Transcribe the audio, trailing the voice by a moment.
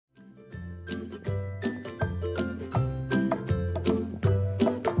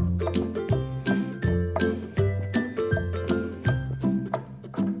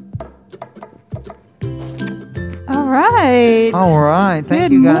right. All right. Thank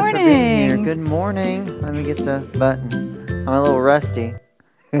Good you guys for being here. morning. Good morning. Let me get the button. I'm a little rusty.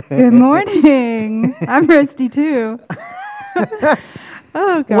 Good morning. I'm Rusty too.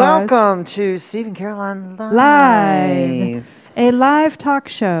 Oh gosh. Welcome to Steve and Caroline Live. A live talk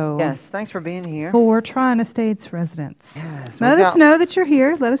show. Yes, thanks for being here. For Tryon Estates residents. Yes, Let us know that you're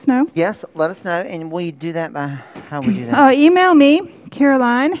here. Let us know. Yes, let us know. And we do that by, how would you do that? Email me,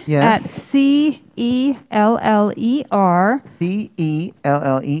 Caroline, Yes. at CELLER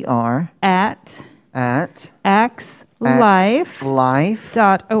CELLER at axlife.org.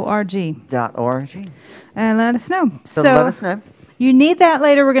 and let us know. So let us know. You need that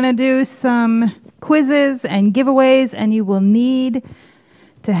later. We're going to do some quizzes and giveaways, and you will need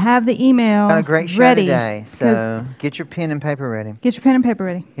to have the email Got a great show ready today, so get your pen and paper ready. Get your pen and paper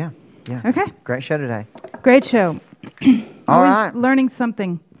ready. Yeah. Okay. Great show today. Great show. All Always right. learning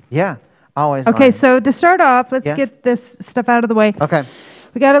something. Yeah, always. Okay, learning. so to start off, let's Yes. get this stuff out of the way. Okay.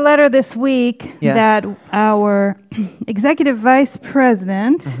 We got a letter this week Yes. that our executive vice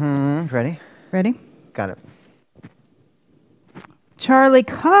president, Ready? ready? Got it. Charlie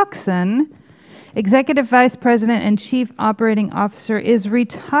Coxon, executive vice president and chief operating officer, is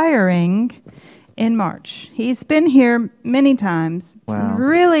retiring in March. He's been here many times. Wow.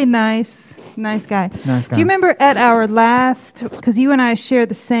 Really nice guy. Nice guy. Do you remember at our last, because you and I share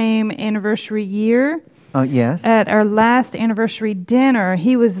the same anniversary year, Oh, yes. at our last anniversary dinner,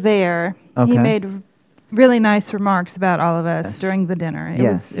 he was there. Okay. He made really nice remarks about all of us Yes. during the dinner.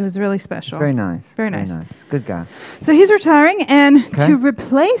 Yes. It was really special. Very nice. Very nice. Good guy. So he's retiring, and Okay. to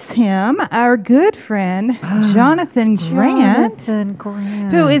replace him, our good friend Jonathan Grant,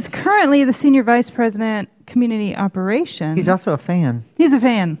 who is currently the senior vice president, community operations. He's also a fan. He's a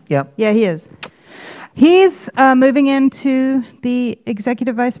fan. Yep. Yeah, he is. He's moving into the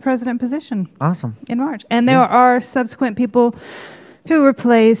executive vice president position Awesome. in March, and there are subsequent people who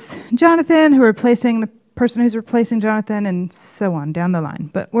replace Jonathan, who are replacing the person who's replacing Jonathan, and so on down the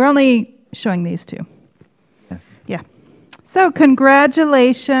line. But we're only showing these two. Yes. Yeah. So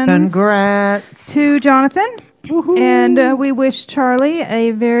congratulations Congrats. to Jonathan. Woohoo. And we wish Charlie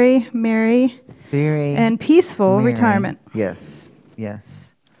a very merry Very and peaceful merry. retirement. Yes. Yes.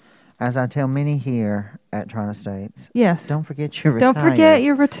 As I tell many here at Tryon Estates, Yes. don't forget you're retired. Don't forget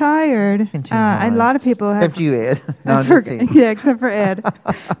you're retired. Too A hard. lot of people have. Except you, Ed. No, I'm just forg- kidding. yeah, except for Ed.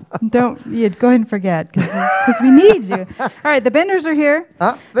 Go ahead and forget because we need you. All right, the Benders are here.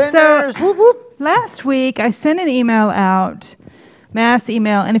 Vendors. Whoop, whoop. Last week I sent an email out, mass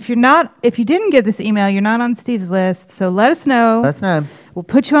email, and if you didn't get this email, you're not on Steve's list. So let us know. Let us know. We'll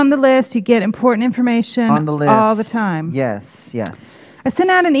put you on the list. You get important information On the list. all the time. Yes. Yes. I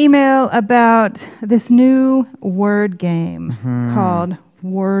sent out an email about this new word game called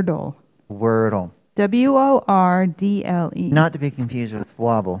Wordle. Wordle. Wordle. Not to be confused with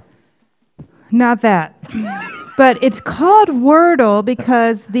Wobble. Not that. But it's called Wordle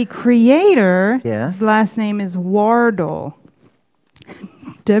because the creator, Yes. his last name is Wardle.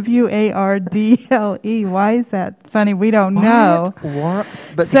 Wardle. Why is that funny? We don't know.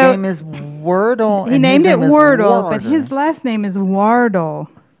 But So, the game is Wordle. He and named his it name is Wordle, but Warder. his last name is Wardle.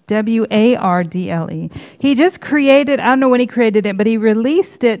 Wardle. He just created, I don't know when he created it, but he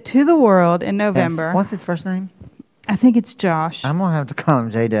released it to the world in Yes. November. What's his first name? I think it's Josh. I'm gonna have to call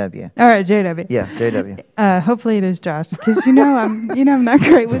him JW. All right, JW. Yeah, JW. Hopefully it is Josh, because I'm not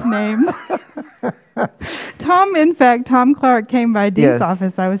great with names. Tom Clark came by Dee's Yes.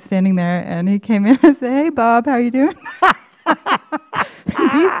 office. I was standing there, and he came in and said, "Hey, Bob, how you doing?"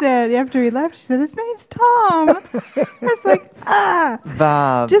 Dee said, after he left, she said, "His name's Tom." I was like,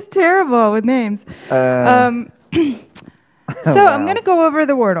 Bob. just terrible with names. So wow. I'm going to go over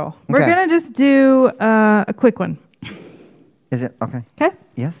the Wordle. We're Okay. going to just do a quick one. Is it okay? Okay?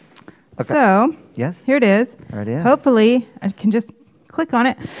 Yes. Okay. So Yes. here it is. There it is. Hopefully, I can just click on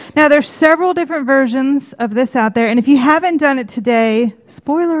it. Now, there's several different versions of this out there, and if you haven't done it today,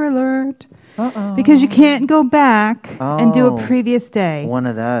 spoiler alert, because you can't go back and do a previous day. One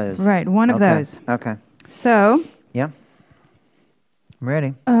of those. Right, one of Okay. those. Okay. So, Yeah. I'm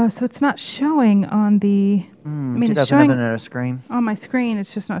ready. so it's not showing on the. Should it's open showing up another screen. on my screen.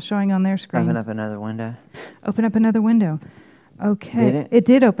 It's just not showing on their screen. Open up another window. Open up another window. Okay. Did it? It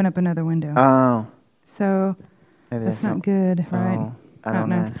did open up another window. Oh. So Maybe that's not good, right? Oh, I don't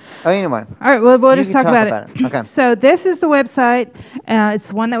know. Oh, anyway. All right, well, we'll You just can talk talk about it. Okay. So this is the website. It's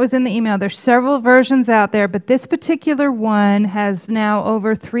the one that was in the email. There's several versions out there, but this particular one has now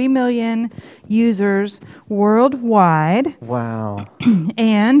over 3 million users worldwide. Wow.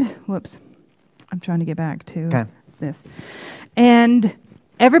 And, whoops, I'm trying to get back to Okay. this. And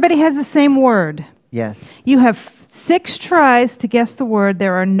everybody has the same word. Yes. You have 6 tries to guess the word.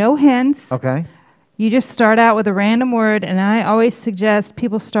 There are no hints. Okay. You just start out with a random word, and I always suggest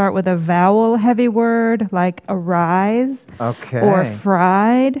people start with a vowel-heavy word like arise, or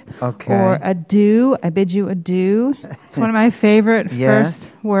fried, or adieu. I bid you adieu. It's one of my favorite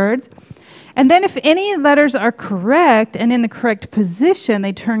first words. And then if any letters are correct and in the correct position,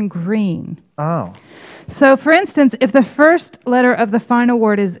 they turn green. Oh. So, for instance, if the first letter of the final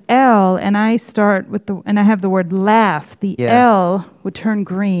word is L, and I start with and I have the word laugh, the L would turn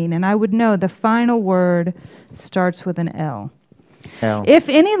green, and I would know the final word starts with an L. L. If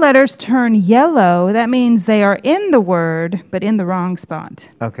any letters turn yellow, that means they are in the word, but in the wrong spot.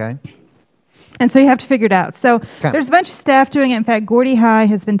 Okay. And so you have to figure it out. So there's a bunch of staff doing it. In fact, Gordy High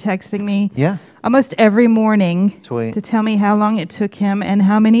has been texting me almost every morning to tell me how long it took him and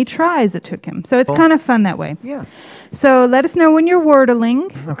how many tries it took him. So it's kind of fun that way. Yeah. So let us know when you're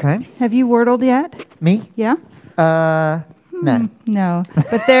wordling. Okay. Have you wordled yet? Me? Yeah? No. No.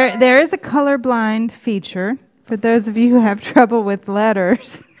 But there is a colorblind feature for those of you who have trouble with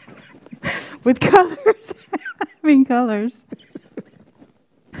letters. With colors. I mean colors.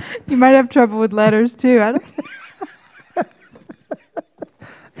 You might have trouble with letters too. I don't.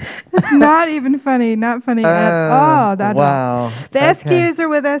 It's not even funny. Not funny at all. Wow. The SQs are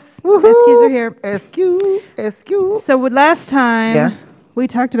with us. SQs are here. SQ. So last time, we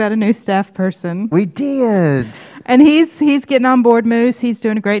talked about a new staff person. We did. And he's getting on board, Moose. He's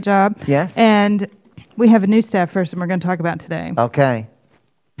doing a great job. Yes. And we have a new staff person we're going to talk about today. Okay.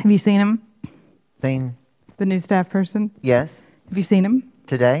 Have you seen him? Seen? The new staff person? Yes. Have you seen him?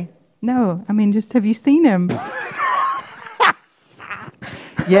 Today? No. I mean, just have you seen him?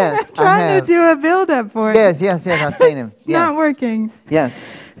 Yes, I'm trying to do a build-up for it. Yes, I've seen him. Not working. Yes.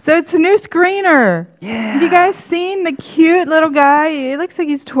 So it's a new screener. Yeah. Have you guys seen the cute little guy? He looks like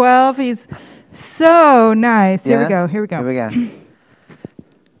he's 12. He's so nice. Here we go.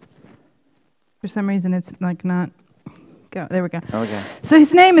 For some reason, it's like not. Go. There we go. Okay. So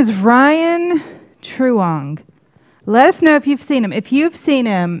his name is Ryan Truong. Let us know if you've seen him. If you've seen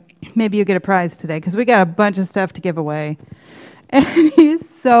him, maybe you'll get a prize today because we got a bunch of stuff to give away. And he's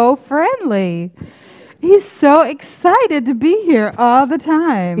so friendly. He's so excited to be here all the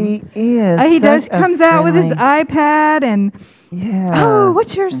time. He is. He comes out with his iPad and oh,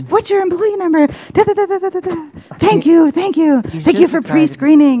 what's your employee number? Da, da, da, da, da, da. Thank you for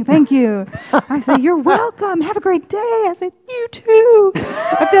pre-screening. Thank you. I said, you're welcome. Have a great day. I said, you too.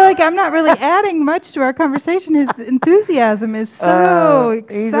 I feel like I'm not really adding much to our conversation. His enthusiasm is so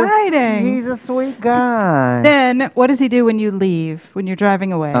exciting. He's a sweet guy. Then what does he do when you leave? When you're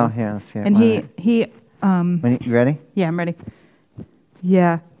driving away? Oh, here, let's hear it. And he you ready? Yeah, I'm ready.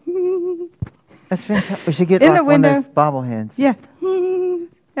 Yeah. That's fantastic. We should get in the window. One of those bobbleheads. Yeah.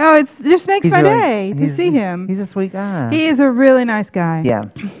 Oh, it just makes my day to see him. He's a sweet guy. He is a really nice guy. Yeah.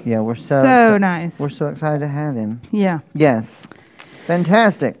 We're so nice. We're so excited to have him. Yeah. Yes.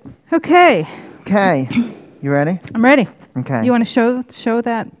 Fantastic. Okay. You ready? I'm ready. Okay. You want to show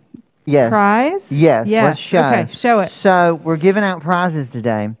that prize? Yes. Let's show. Okay, show it. So we're giving out prizes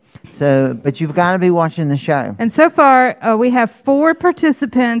today. But you've got to be watching the show. And so far, we have 4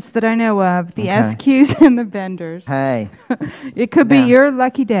 participants that I know of, the SQs and the vendors. Hey. It could be your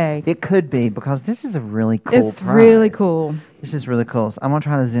lucky day. It could be, because this is a really cool prize. It's really cool. This is really cool. So I'm going to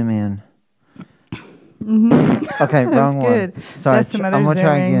try to zoom in. Mm-hmm. Okay, wrong one. Good. Sorry, That's some other I'm going to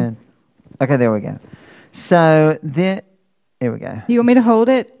try again. Okay, there we go. So then, here we go. You want me to hold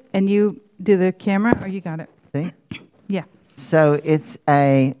it and you do the camera, or you got it? See? Yeah. So it's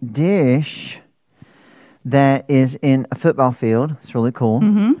a dish that is in a football field. It's really cool.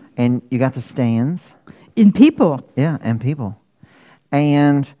 Mm-hmm. And you got the stands. In people. Yeah, and people.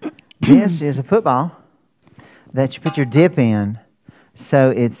 And this is a football that you put your dip in. So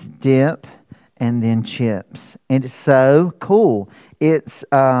it's dip and then chips. And it's so cool. It's,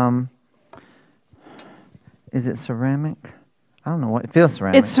 is it ceramic? I don't know what it feels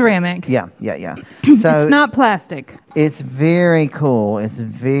ceramic. It's ceramic. Yeah. So it's not plastic. It's very cool. It's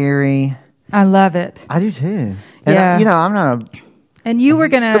very. I love it. I do too. And I'm not a. And you were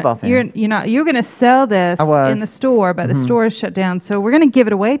gonna you're gonna sell this in the store, but the store is shut down. So we're gonna give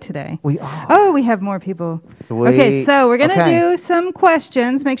it away today. We are. Oh, we have more people. Sweet. Okay, so we're gonna do some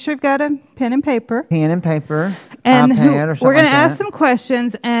questions. Make sure you've got a pen and paper. And iPad or something. We're gonna ask some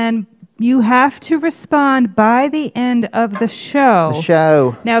questions, and you have to respond by the end of the show.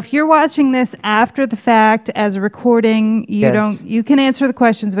 Now, if you're watching this after the fact as a recording, you can answer the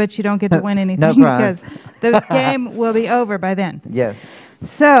questions, but you don't get to win anything because the game will be over by then. Yes.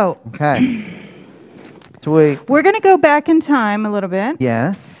 So, sweet. We're going to go back in time a little bit.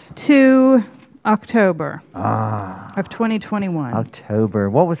 Yes. To October of 2021. October.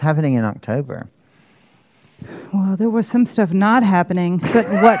 What was happening in October? Well, there was some stuff not happening, but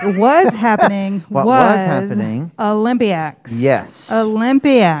what was happening What was happening? Olympiacs. Yes.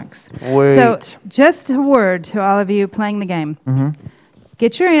 Olympiacs. Wait. So just a word to all of you playing the game.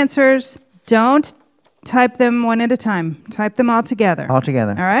 Get your answers. Don't type them one at a time. Type them all together. All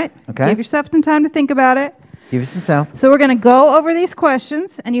together. All right? Okay. Give yourself some time to think about it. Give us some self. So we're going to go over these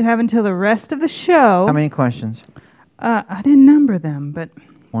questions, and you have until the rest of the show. How many questions? I didn't number them, but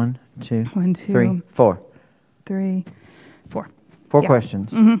 1, 2, 1, 2, 3, 4. 3, 4. 4 Yeah.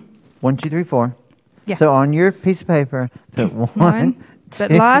 questions. 1, 2, 3, 4. Yeah. So on your piece of paper, put 1, 2,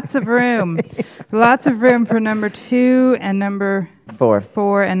 but lots of room. Lots of room for number 2 and number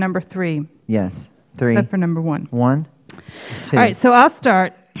 4 and number 3. Yes. 3. Except for number 1. 1, 2. All right, so I'll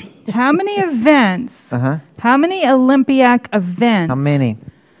start. How many events, how many Olympiac events How many?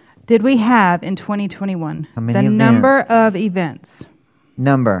 did we have in 2021? How many The events? number of events.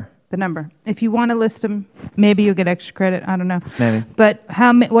 Number. The number. If you want to list them, maybe you'll get extra credit. I don't know. Maybe. But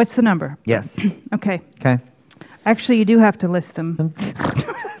what's the number? Yes. Okay. Okay. Actually, you do have to list them.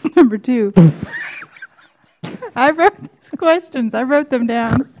 That's number 2. I wrote these questions. I wrote them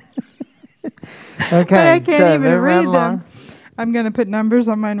down. Okay. But I can't so even move right read along. them. I'm going to put numbers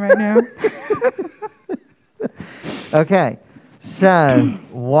on mine right now. Okay. So,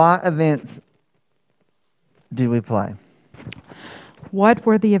 what events did we play? What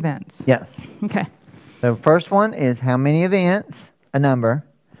were the events? Yes. Okay. The first one is how many events, a number.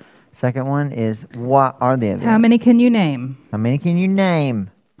 Second one is what are the events? How many can you name How many can you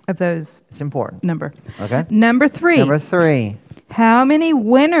name? of those It's important. number? Okay. Number 3. Number 3, How many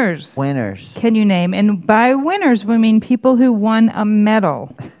winners winners. can you name? And by winners, we mean people who won a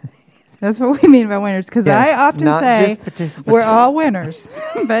medal. That's what we mean by winners. Because Yes, I often not say just participants. we're all winners,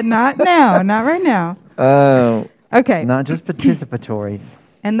 but not now, not right now. Oh, Okay. not just participatories.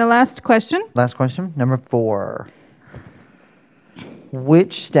 And the last question. Last question, number 4.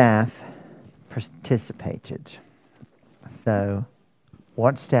 Which staff participated? So,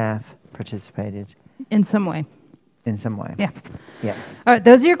 what staff participated In some way. in some way? Yeah. Yes. All right.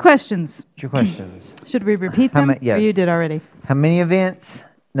 Those are your questions. What's your questions? Should we repeat How them? yes. Or you did already? How many events?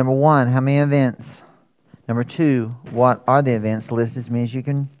 Number 1, how many events? Number 2, what are the events? List as many as you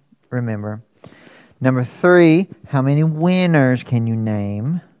can remember. Number 3, how many winners can you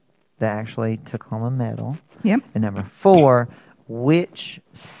name that actually took home a medal? Yep. And number 4, which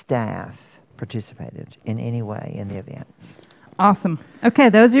staff participated in any way in the events? Awesome. Okay.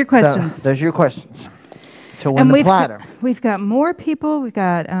 Those are your questions. So, those are your questions to win the platter. We've got more people. We've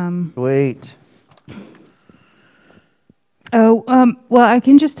got... Sweet. well, I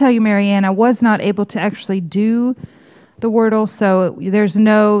can just tell you, Marianne, I was not able to actually do the Wordle, so there's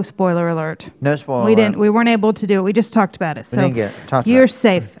no spoiler alert. No spoiler alert. We weren't able to do it. We just talked about it. We So didn't get it. Talked you're about it.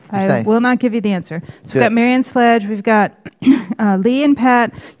 safe. You're I safe. will not give you the answer. So Do we've got it. Marianne Sledge. We've got Lee and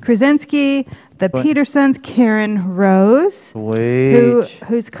Pat Krasinski, the What? Petersons, Karen Rose, Sweet.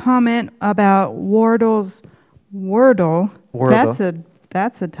 whose comment about Wordle. Wordle.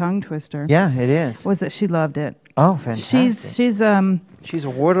 That's a tongue twister. Yeah, it is. Was that she loved it. Oh, fantastic. She's She's a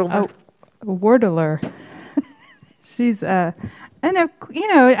wordler. a wordler. She's I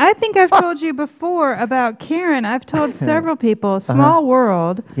think I've told you before about Karen. I've told several people. Small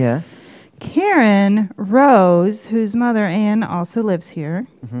world. Yes. Karen Rose, whose mother Ann also lives here.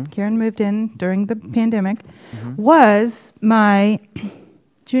 Mm-hmm. Karen moved in during the pandemic. Was my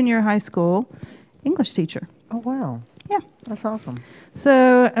junior high school English teacher. Oh, wow. Yeah. That's awesome.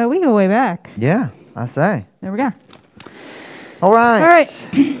 So we go way back. Yeah, I say. There we go. All right. All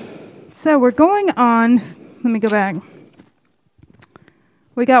right. So we're going on. Let me go back.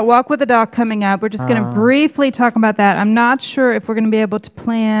 We got Walk with the Dog coming up. We're just going to briefly talk about that. I'm not sure if we're going to be able to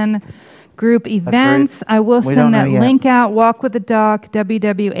plan group events. I will We don't send know that yet. link out. Walk with the Dog,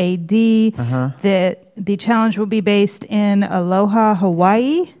 WWAD. The challenge will be based in Aloha,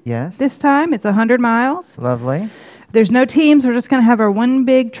 Hawaii. Yes. This time it's 100 miles. Lovely. There's no teams. We're just going to have our one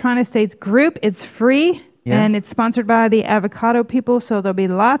big Tri-States group. It's free. Yeah. And it's sponsored by the avocado people, so there'll be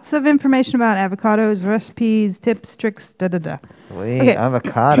lots of information about avocados, recipes, tips, tricks, da-da-da. Sweet. Okay.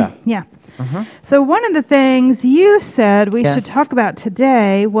 Avocado. Yeah. So one of the things you said we Yes. should talk about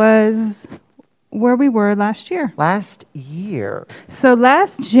today was where we were last year. Last year. So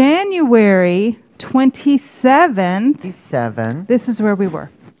last January 27th, 7. this is where we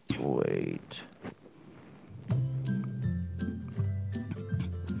were. Sweet.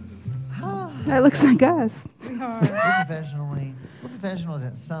 That looks like us. We're professionals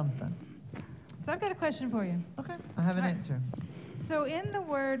at something. So I've got a question for you. Okay. I have an answer. So in the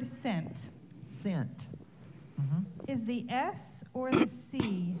word scent, scent. Is the S or the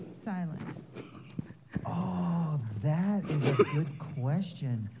C silent? Oh, that is a good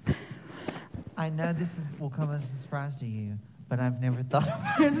question. I know this will come as a surprise to you, but I've never thought of it.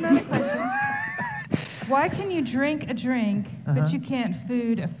 Here's another question. Why can you drink a drink, but you can't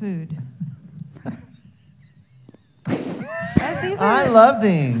food a food? I love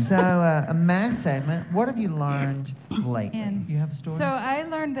these. So, a math segment. What have you learned lately? You have a story? So I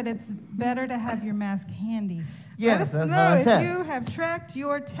learned that it's better to have your mask handy. Yes, Let us that's what I know said. if you have tracked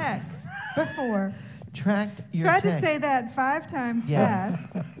your tech before. Tracked your Try tech. to say that 5 times Yes.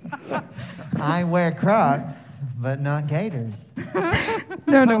 fast. I wear Crocs, but not gaiters.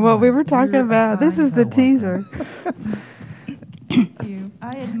 No, what we were talking You're a about. This fine is the coworker. teaser. Thank you.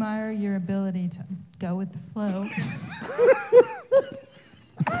 I admire your ability to go with the flow.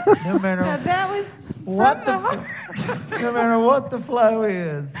 No matter Now that was what from the the heart. no matter what the flow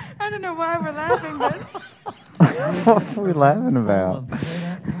is. I don't know why we're laughing, but What are we laughing about?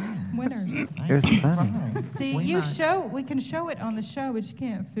 winners. It was funny. See, we can show it on the show, but you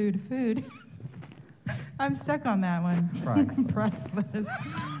can't food. I'm stuck on that one. Priceless. Priceless.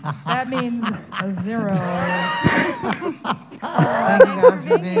 That means a 0. Thank you guys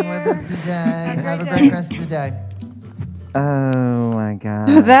for being with us today. Have a great rest of the day. Oh my God.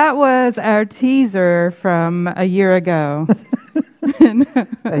 That was our teaser from a year ago.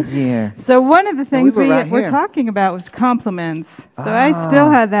 A year. So one of the things we we were right were here. talking about was compliments. So I still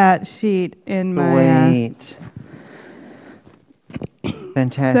had that sheet in my. Sweet.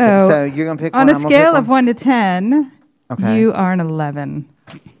 Fantastic. So, So you're gonna pick on one. a I'm gonna scale pick of one? 1 to 10, Okay. you are an 11.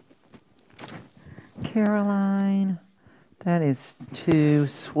 Caroline, that is too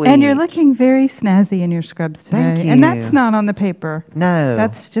sweet. And you're looking very snazzy in your scrubs today. Thank And that's you. not on the paper. No.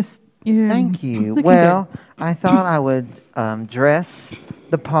 That's just you. Thank you. looking Well, I thought I would dress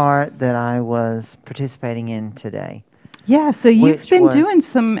the part that I was participating in today. good. Yeah, so you've which been was- doing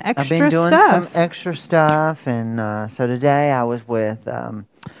some extra I've been doing stuff. some extra stuff, and so today I was with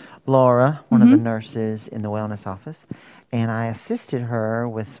Laura, one of the nurses in the wellness office, and I assisted her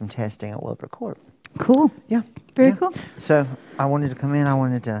with some testing at Wilbur Court. Cool. Yeah. Very yeah. cool. So I wanted to come in. I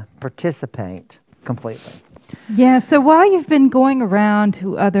wanted to participate completely. Yeah, so while you've been going around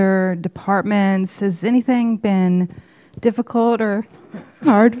to other departments, has anything been difficult or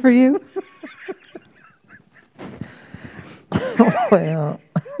hard for you? Well,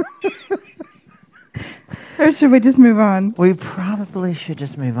 Or should we just move on? we probably should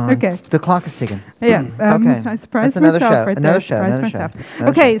just move on. Okay. The clock is ticking. Yeah, Okay. I surprised That's another myself show. right Another there. show, Surprised another show. myself.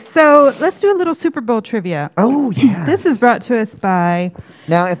 Another Okay, so let's do a little Super Bowl trivia. Oh, yeah. This is brought to us by.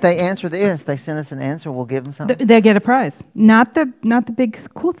 Now, if they answer this, they send us an answer, we'll give them something. They get a prize. Not the big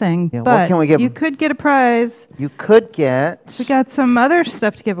cool thing, Yeah, what but can we give you 'em? could get a prize. You could get. We got some other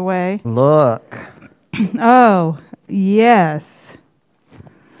stuff to give away. Look. Oh, yes.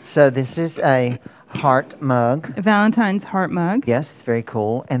 So this is a heart mug. A Valentine's heart mug. Yes, it's very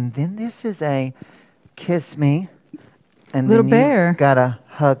cool. And then this is a kiss me. And Little then bear. you gotta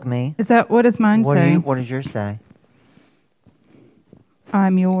hug me. Is that what does mine say? What does yours say?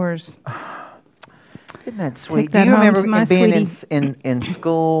 I'm yours. Isn't that sweet? Take that Do you home remember to my being sweetie. in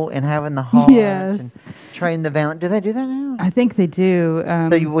school and having the hearts Yes. and trading the Valentine? Do they do that now? I think they do. So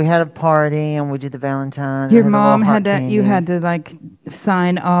we had a party and we did the Valentines. Your we had the little mom heart had to. You had candies. to like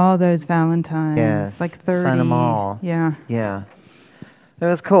sign all those Valentines. Yes, like 30. sign 'em all. Yeah. Yeah. It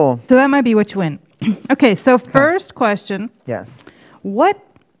was cool. So that might be what you win. Okay. So first question: Yes. what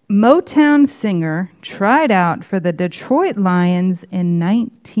Motown singer tried out for the Detroit Lions in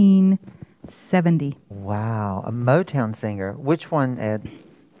 1970? Wow. A Motown singer. Which one, Ed?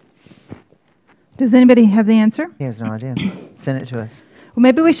 Does anybody have the answer? He has no idea. Send it to us. Well,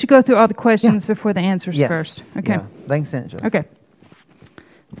 maybe we should go through all the questions before the answers Yes. first. Okay. Yeah. They can send it to us. Okay.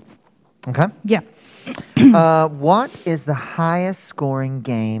 Okay. Yeah. What is the highest scoring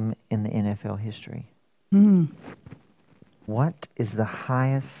game in the NFL history? What is the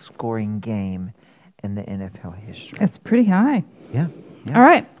highest scoring game in the NFL history? That's pretty high. Yeah. Yeah. All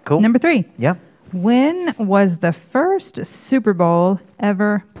right. Cool. Number 3. Yeah. When was the first Super Bowl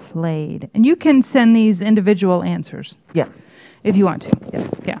ever played? And you can send these individual answers Yeah. if you want to. Yeah.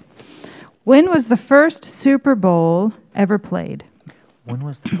 Yeah. When was the first Super Bowl ever played? When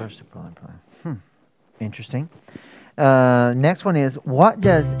was the first Super Bowl ever? Interesting. Next one is what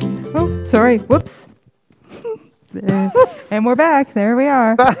does Oh, sorry. Whoops. And we're back. There we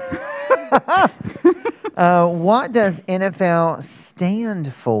are. what does NFL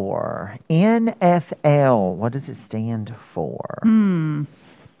stand for? NFL. What does it stand for?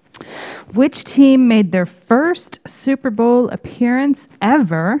 Which team made their first Super Bowl appearance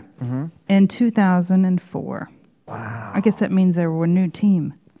ever in 2004? Wow. I guess that means they were a new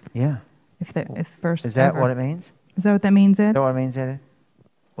team. Yeah. If first Is that ever. what it means? Is that what that means, Ed? Is that what it means, Ed?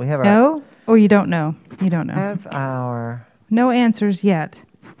 We have No? Or you don't know? You don't know. Have our... No answers yet.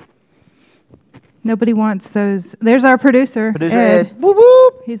 Nobody wants those. There's our producer, Producer Ed. Ed. Whoop,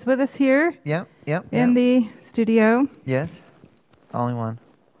 whoop. He's with us here Yep. in the studio. Yes. Only one.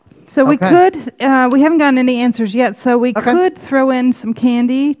 So we Okay. could, we haven't gotten any answers yet, so we could throw in some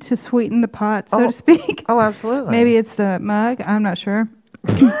candy to sweeten the pot, so to speak. Oh, absolutely. Maybe it's the mug. I'm not sure.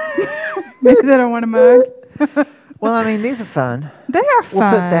 Maybe they don't want a mug. Well, I mean, these are fun. They are fun.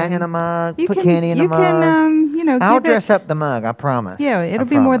 We'll put that in a mug. Put candy in a mug. You can, I'll give dress it, up the mug. I promise. Yeah, it'll I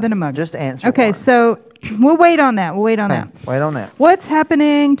be more promise. than a mug. Just answer. Okay, one. so we'll wait on that. We'll wait on that. Wait on that. What's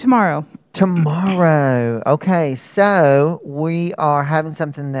happening tomorrow? Tomorrow. Okay, so we are having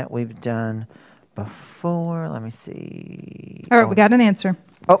something that we've done before. Let me see. All right, we got an answer.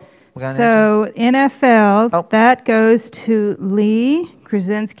 Oh, we got an answer. So NFL, Oh. that goes to Lee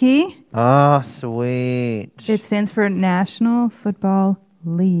Krasinski. Oh, sweet. It stands for National Football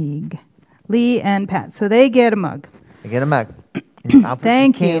League. Lee and Pat. So they get a mug You get a mug. I'll put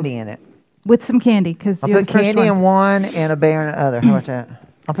Thank some you. candy in it. with some candy because I'll you're put the first candy one. in one and a bear in the other. How about that?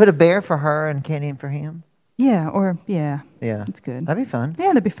 I'll put a bear for her and candy in for him. Yeah, Yeah. that's good. That'd be fun. Yeah,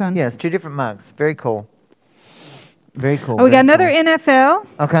 that'd be fun. Yeah, it's 2 different mugs. Very cool. Very cool. Oh, we got very another NFL,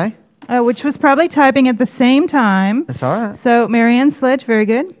 cool. Okay. which was probably typing at the same time. That's all right. So Marianne Sledge, very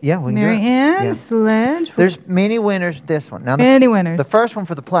good. Yeah, we can do it. Marianne Yeah. Sledge. There's many winners with this one. Now, many winners. the first one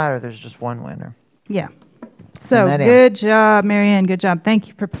for the platter, there's just one winner. Yeah. So that in. good job, Marianne. Good job. Thank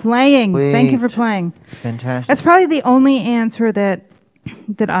you for playing. Thank you for Sweet. playing. Fantastic. That's probably the only answer that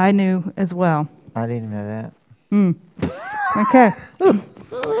I knew as well. I didn't know that. Okay.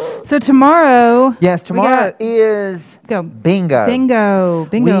 So tomorrow. Yes, tomorrow got- is Go. bingo. Bingo.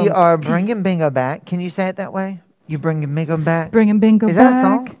 Bingo. We are bringing bingo back. Can you say it that way? You bringing bingo back? Bringing bingo Is back. that a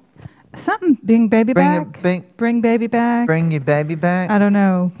song? Something. Bring baby Bring back. Bring baby back. Bring your baby back. I don't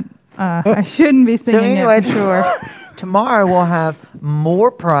know. I shouldn't be singing anyway, it for sure. Tomorrow we'll have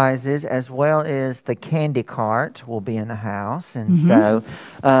more prizes as well as the candy cart will be in the house, and so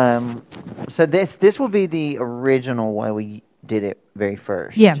this will be the original way we did it very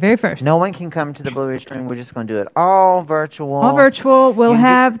first. Yeah, very first. No one can come to the Blue Ridge Stream. We're just going to do it all virtual. All virtual. We'll You can get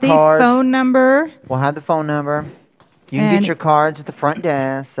have the cards. phone number. We'll have the phone number. You can And- get your cards at the front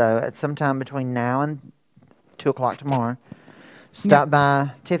desk. So at some time between now and 2:00 tomorrow, stop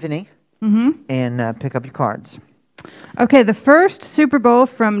by Tiffany and pick up your cards. Okay, the first Super Bowl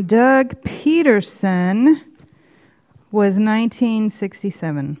from Doug Peterson was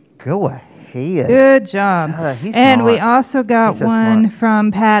 1967. Go ahead. Good job. He's And we smart. also got He's so one smart.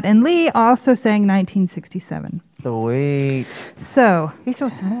 from Pat and Lee, also saying 1967. Sweet. So, He's so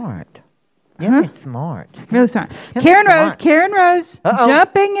smart. Yeah, he's smart. really smart. That's Karen smart. Rose, Uh-oh.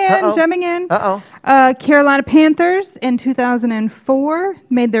 jumping Uh-oh. in. Uh-oh. Carolina Panthers in 2004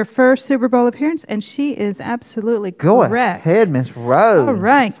 made their first Super Bowl appearance, and she is absolutely Go correct. ahead, Miss Rose. All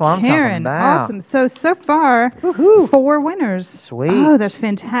right, That's what I'm talking Karen, about. awesome. So far, 4 winners. Sweet. Oh, that's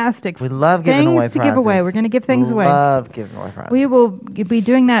fantastic. We love giving away Things to give away. prizes. We're going to give things away. Love giving away prizes. We will be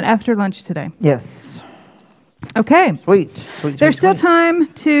doing that after lunch today. Yes. Okay. Sweet. There's still time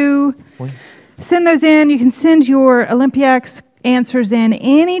to Sweet. send those in. You can send your Olympiacs answers in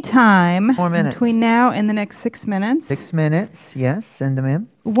anytime 4 minutes. between now and the next 6 minutes. 6 minutes. Yes, send them in.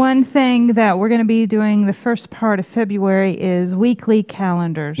 One thing that we're going to be doing the first part of February is weekly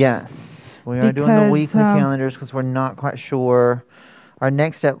calendars. Yes. We are doing the Because, weekly calendars because we're not quite sure. Our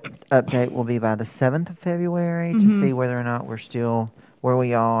next update will be by the 7th of February to see whether or not we're still where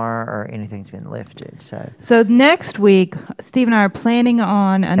we are or anything's been lifted. So next week, Steve and I are planning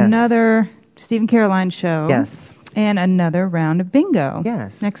on another Steve and Caroline show. Yes. And another round of bingo.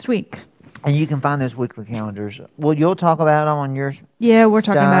 Yes. Next week. And you can find those weekly calendars. Well, you'll talk about them on yours. Yeah, we're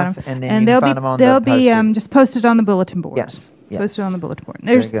talking about stuff, them. and then you can find them on the they'll be posted. just posted on the bulletin board. Yes. Posted on the bulletin board.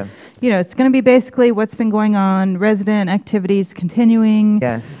 Very There's, good. it's going to be basically what's been going on, resident activities continuing.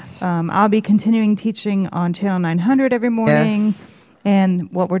 Yes. I'll be continuing teaching on Channel 900 every morning. Yes.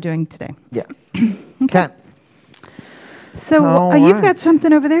 And what we're doing today. Yeah. Okay. So All you've right. got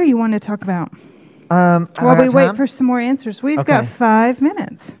something over there you want to talk about While while we wait for some more answers. We've got Okay. 5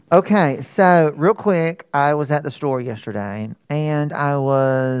 minutes. Okay, so real quick, I was at the store yesterday, and I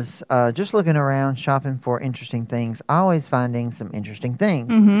was just looking around, shopping for interesting things. Always finding some interesting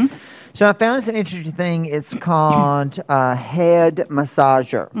things. So I found some interesting thing. It's called a head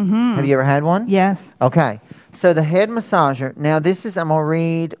massager. Have you ever had one? Yes. Okay, So the head massager, now this is, I'm going to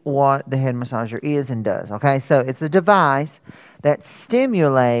read what the head massager is and does, okay? So it's a device that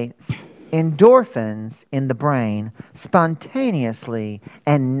stimulates endorphins in the brain spontaneously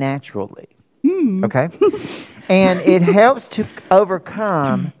and naturally, okay? And it helps to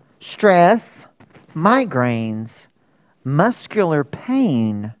overcome stress, migraines, muscular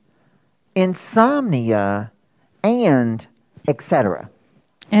pain, insomnia, and etc.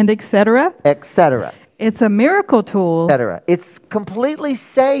 And etc. Etc. It's a miracle tool. Etc. It's completely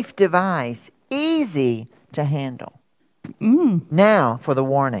safe device, easy to handle. Now for the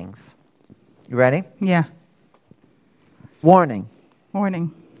warnings. You ready? Yeah. Warning.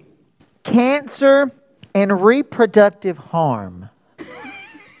 Warning. Cancer and reproductive harm.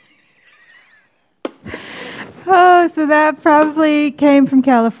 Oh, so that probably came from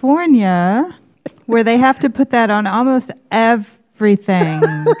California, where they have to put that on almost everything,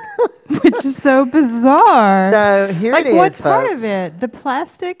 which is so bizarre. So here it is, what folks. part of it? The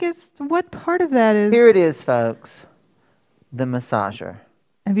plastic is, what part of that is? Here it is, folks. The massager.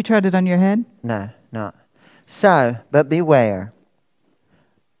 Have you tried it on your head? No, not. So, but beware.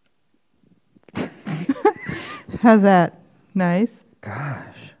 How's that? Nice.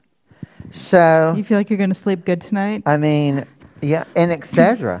 Gosh. So, You feel like you're going to sleep good tonight? I mean, yeah, and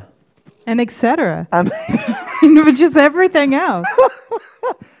etc. And etc. I mean, But just everything else.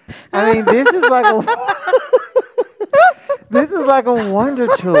 I mean, this is like a wonder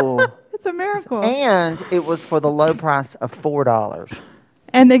tool. It's a miracle. And it was for the low price of $4.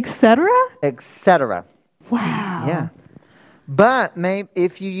 And etc.? Etc. Wow. Yeah. But maybe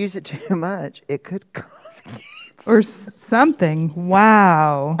if you use it too much, it could cause cancer. Or something.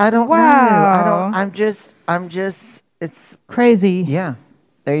 Wow. I don't know. I'm just, it's, Crazy. yeah.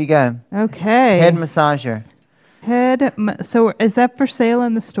 There you go. Okay. Head massager. So is that for sale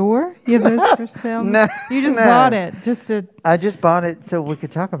in the store? You have those for sale? No, You just no. bought it just to... I just bought it so we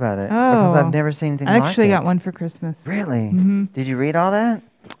could talk about it. Because I've never seen anything I like it. actually got one for Christmas. Really? Did you read all that?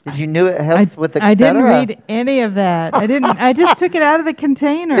 Did you know it helps with etc.? I didn't read any of that. I didn't. I just took it out of the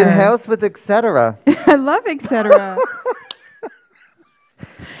container. It helps with etc. I love etc.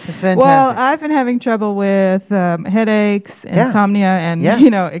 It's fantastic. Well, I've been having trouble with headaches, insomnia, and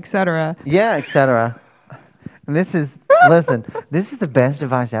etc. Yeah, etc. And this is, listen, this is the best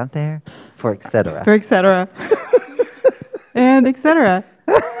device out there for etc. For etc. And etc.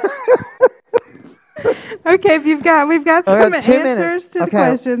 Okay, we've got some answers to the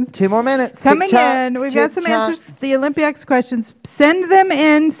questions. 2 more minutes. Coming Tick-tock, in, we've got some tick-tock. answers to the Olympiacs questions. Send them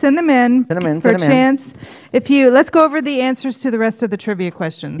in Send them in, for send a them in. chance. Let's go over the answers to the rest of the trivia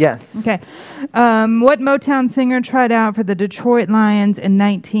questions. Yes. Okay. What Motown singer tried out for the Detroit Lions in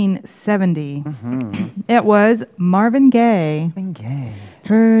 1970? It was Marvin Gaye. Okay.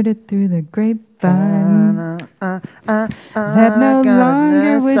 Heard it through the grapevine. That no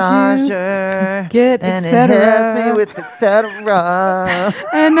longer would you get and etc. it has me with etc.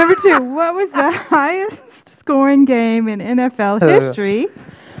 And number 2, what was the highest scoring game in NFL history?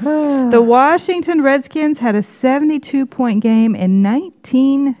 The Washington Redskins had a 72-point game in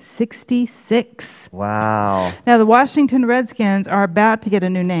 1966. Wow. Now, the Washington Redskins are about to get a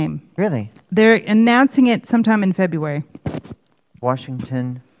new name. Really? They're announcing it sometime in February.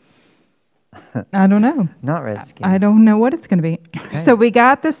 Washington, I don't know. not Redskins. I don't know what it's going to be. Okay. So we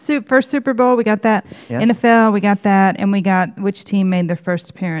got the first Super Bowl. We got that. Yes. NFL, we got that. And we got which team made their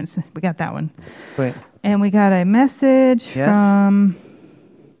first appearance. We got that one. Wait. And we got a message Yes. from...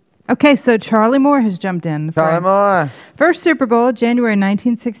 Okay, so Charlie Moore has jumped in. Charlie Moore. First Super Bowl, January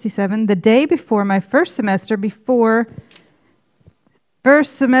 1967, the day before my first semester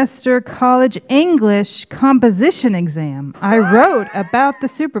college English composition exam. I wrote about the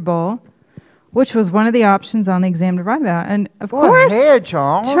Super Bowl, which was one of the options on the exam to write about. And of Go course, ahead,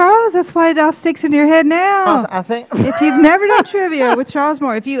 Charles. that's why it all sticks in your head now. I think If you've never done trivia with Charles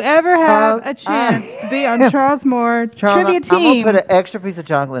Moore, if you ever have Charles, a chance to be on Charles Moore trivia I'm team, going to put an extra piece of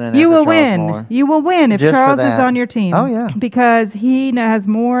chocolate in there. you for will Charles win. Moore. You will win if Just for Charles is that. on your team. Oh, yeah. Because he has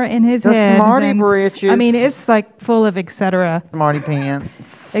more in his The head. smarty than- britches. I mean, it's like full of etc. Smarty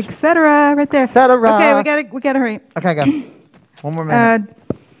pants. Etc. right there. Etc. Okay, we gotta hurry. Okay, go. One more minute.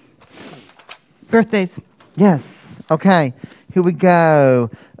 Birthdays. Yes. Okay. Here we go.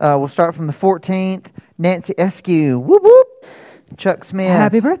 We'll start from the 14th. Nancy Eskew. Whoop whoop. Chuck Smith.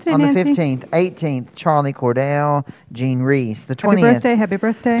 Happy birthday, on Nancy. the 15th. 18th. Charlie Cordell. Gene Reese. The 20th. Happy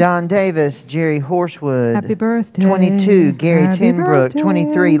birthday. Don Davis. Jerry Horsewood. Happy birthday. 22. Gary Happy Tinbrook. birthday.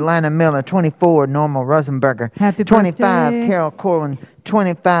 23. Lana Miller. 24. Norma Rosenberger. Happy 25. birthday. Carol Corwin.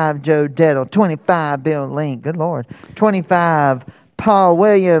 25. Joe Dettle. 25. Bill Link. Good Lord. 25. Paul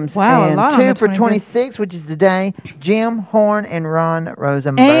Williams. Wow, a And lot on 2 the for 25th. 26, which is today, Jim Horn and Ron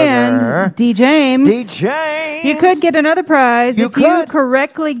Rosenberger. And D. James. D. James. You could get another prize You if you could.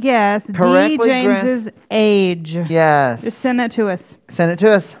 correctly guess D. James's age. Yes. Just send that to us. Send it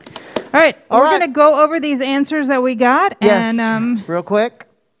to us. All right. All we're right. going to go over these answers that we got. Yes. And Real quick.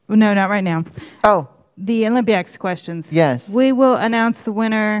 no, not right now. Oh, The Olympiacs questions. yes. We will announce the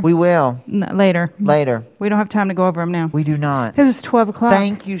winner We will. later. Later. We don't have time to go over them now. We do not. Because it's 12 o'clock.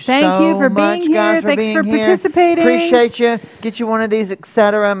 Thank you Thank so you for much, being guys, here. for Thanks being for here. participating. Appreciate you. Get you one of these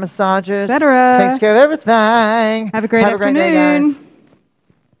etcetera massages. Etcetera. Takes care of everything. Have a great Have a great day, afternoon. guys.